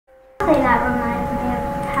that reminds me of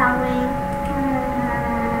Halloween.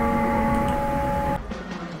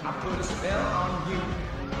 I put a spell on you,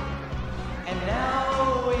 and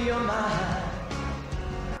now you're mine.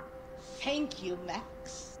 Thank you,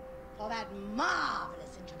 Max, for that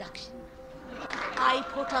marvelous introduction. I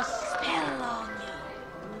put a spell on you.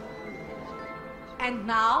 And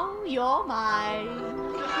now you're mine.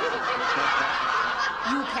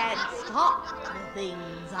 You can't stop the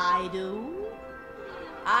things I do.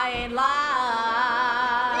 I ain't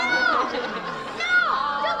lying.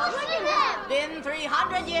 No! Don't listen to him! Been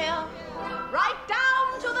 300 years, right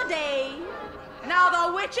down to the day. Now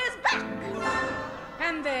the witch is back.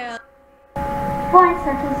 And there. Before I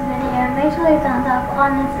start this video, make sure you thumbs up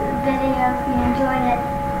on this video if you enjoyed it,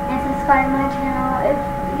 and subscribe to my channel if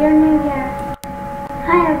you're new here.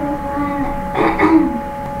 Hi everyone.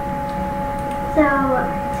 So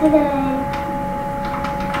today,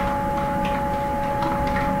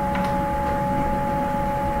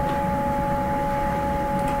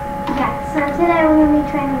 today we're going to be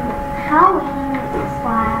trading Halloween /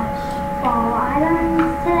 fall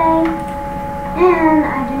items today, and I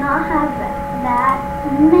do not have that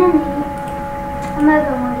many. I'm not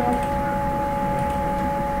going to get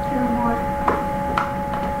 2 more.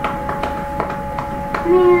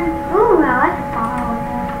 Man, ooh, I like the fall one.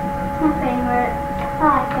 It's my favorite. I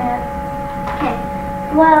like it. Okay,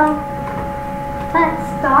 well, let's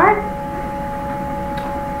start.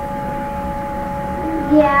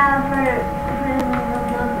 Yeah,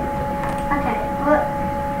 okay, what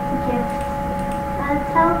gift?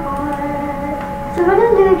 Teleport. So we're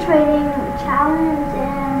gonna do a trading challenge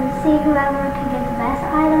and see whoever can get the best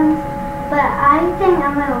items. But I think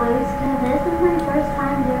I'm gonna lose because this is my first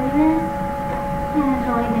time doing this, and it's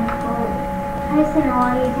really difficult. I've seen a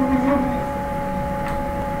lot of YouTubers do this,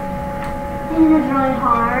 and it's really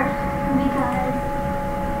hard because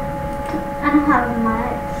I don't have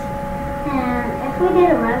much. And if we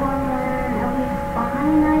did a regular one, it'll be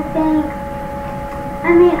fine, I think.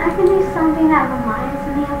 I mean, I can do something that reminds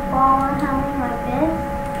me of fall and Halloween, like this.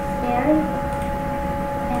 Scary.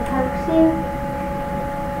 It pokes you.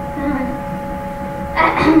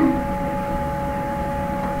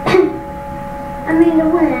 I mean, to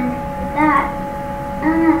win, that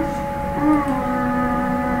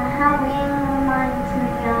Halloween reminds me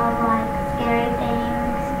of, like, scary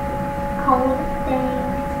things, cold things.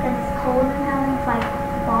 It's cold in Halloween. It's like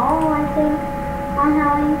fall, I think, on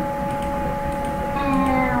Halloween,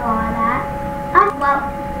 and a lot of that. Well,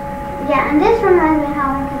 yeah, and this reminds me of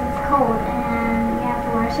Halloween because it's cold and you have to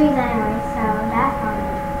wear shoes anyway, so that's fun.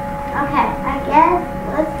 Okay, I guess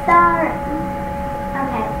let's start.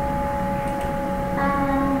 Okay.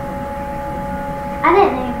 I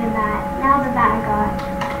didn't even do that. That was a bad god.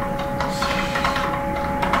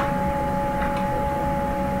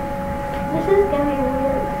 This is gonna be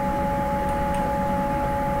weird.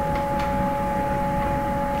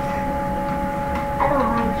 I don't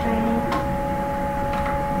like trading.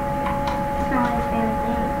 It's not my favorite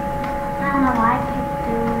thing. I don't know why I keep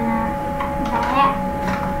doing that.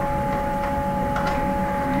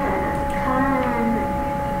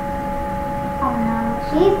 Oh no,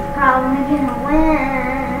 she's probably gonna win.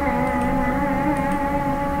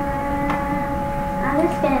 I'm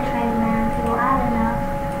just gonna trade random people. I don't know.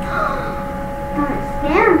 Don't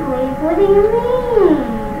scam, please. What do you mean?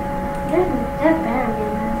 They're better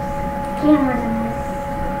than this. Cameras in this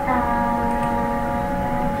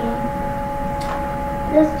game.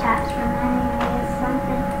 This chat's reminding me of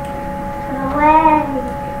something. Put away.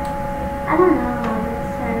 I don't know this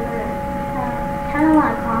server. Kind of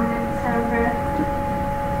want a common server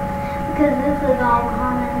because this is all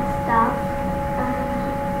common stuff.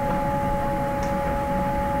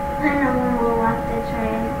 I know one will like to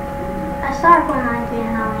trade. I started for 19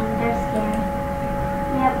 and Halloween. They're scary.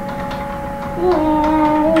 Yep.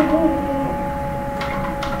 Yay!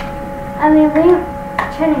 I mean, we're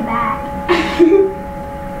turning back.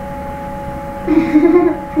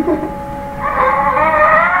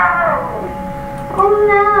 Oh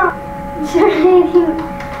no! Trading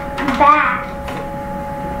back.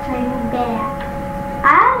 Trading back.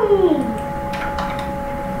 Aye!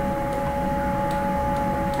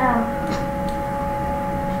 Oh.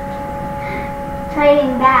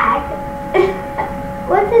 Trading back.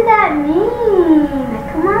 What did that mean?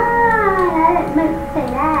 Come on, I didn't meant to say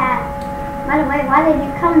that. By the way, why did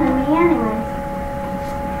you come to me anyways?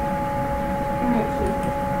 Let's see.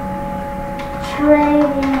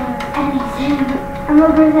 Trading anything. I'm a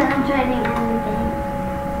person, I'm trading anything.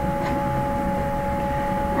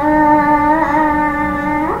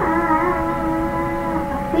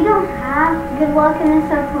 We don't have good luck in this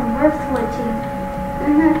circle. We're switching.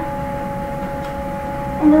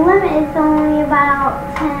 the limit is only about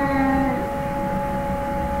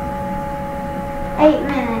 8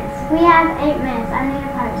 minutes. We have 8 minutes. I need to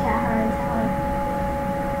probably chat her and tell her.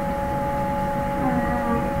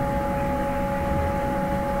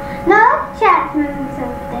 No, chat's moving so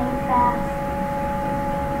dang fast.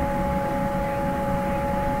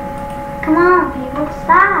 Come on, people,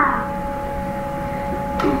 stop.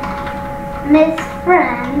 Miss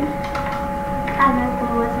Friend. I have no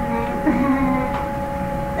clue what's her name.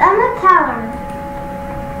 I'm gonna tell her.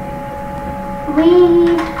 We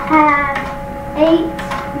have 8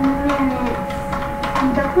 minutes.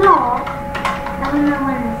 The clock. I don't know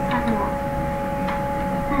when this time off.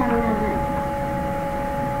 I don't know.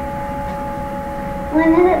 When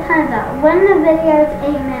is it time's up? When the video is 8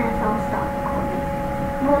 minutes, I'll stop recording.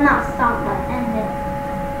 Well, not stop, but end it.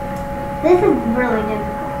 This is really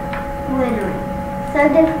difficult. Literally. So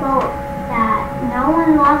difficult that no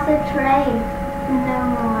one lost a trade. No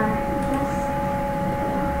one. Just...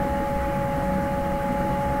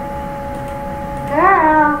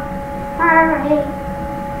 Girl, hurry.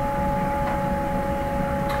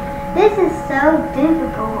 This is so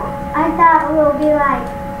difficult. I thought it would be like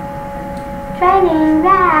trading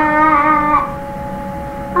that.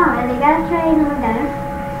 Oh, really got a trade and we're done.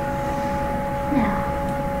 No.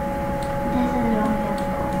 This is really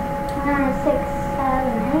difficult. 6,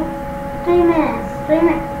 7, 8. 3 minutes. 3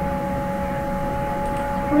 minutes.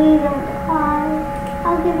 Please don't cry.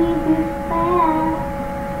 I'll give you this back.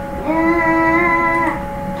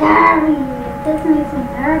 Gary, this makes me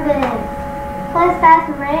nervous. Plus that's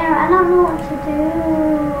rare. I don't know what to do.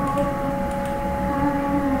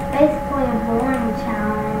 It's basically a boring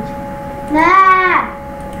challenge. Nah!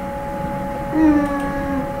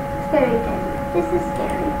 Scary thing. This is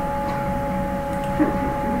scary.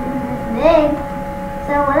 It's big.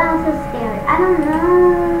 So what else is scary? I don't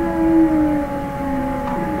know.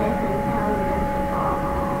 This is so difficult.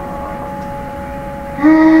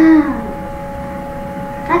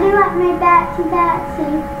 I do like my batsy.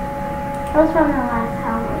 That was from the last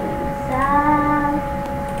Halloween. So,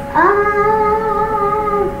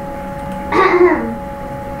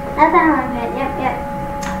 that's how I get.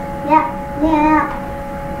 Yep.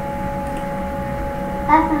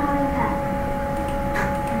 That's how we cut.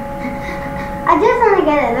 I just want to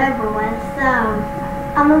get it over with, so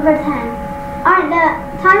I'm gonna pretend. Alright, the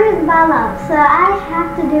time is about up, so I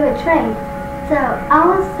have to do a trade. So I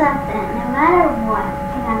will accept it no matter what,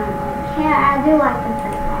 because I don't really care. I do like the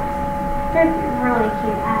playballs. They're really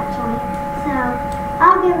cute, actually. So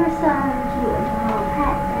I'll give her some cute little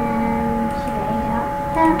pets, and she ate up.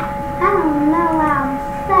 So I don't know what I'm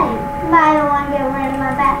saying, but I don't want to get rid of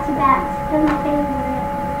my batsy bats. They're my favorite.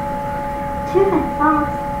 2 fox.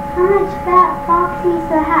 How much fat fox needs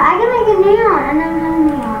to have? I can make a neon. I don't have a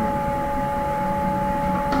neon.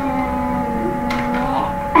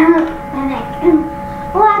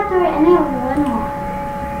 Well, after it, I need 1 more.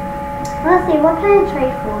 Let's see, what can I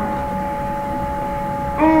trade for?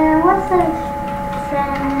 And what's the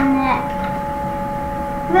Fennec?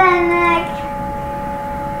 Fennec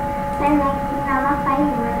is not my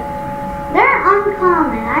favorite. They're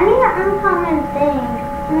uncommon. I need an uncommon thing.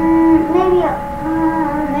 Maybe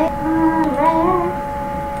rare.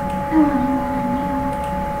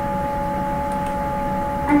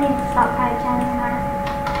 I need to stop probably chatting her.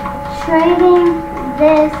 Trading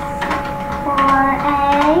this for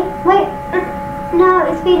a... Wait, no,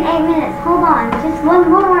 it's been 8 minutes. Hold on, just 1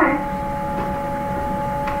 more.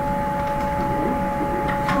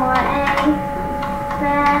 For a...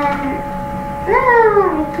 No,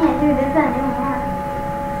 I can't do this anymore.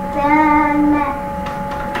 Then...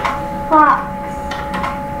 Fox.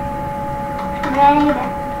 Red.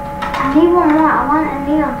 I need 1 more. I want a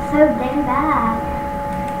neon so dang bad.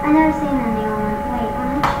 I never seen a neon. Wait, let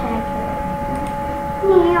me check it.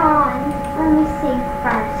 Neon. Let me see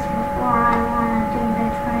first before I want to do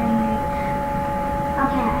this training.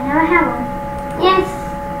 Okay, I know I have one. Yes!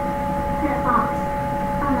 And a fox.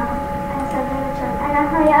 Oh no. I said they were chosen. I gotta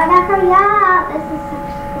hurry up. This is so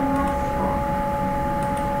stressful.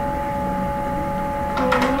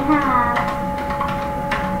 Here we have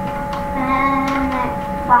Fennec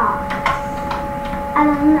fox. I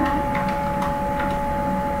don't know.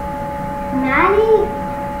 Maddie?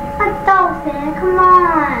 A dolphin, come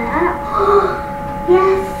on. I don't...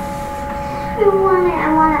 Yes! I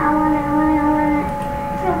want it.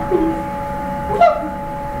 So please.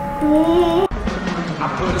 Yes! I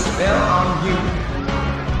put a spell on you,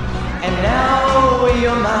 and now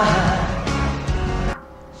you're mine.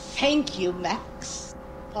 Thank you, Max,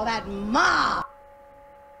 for that marvelous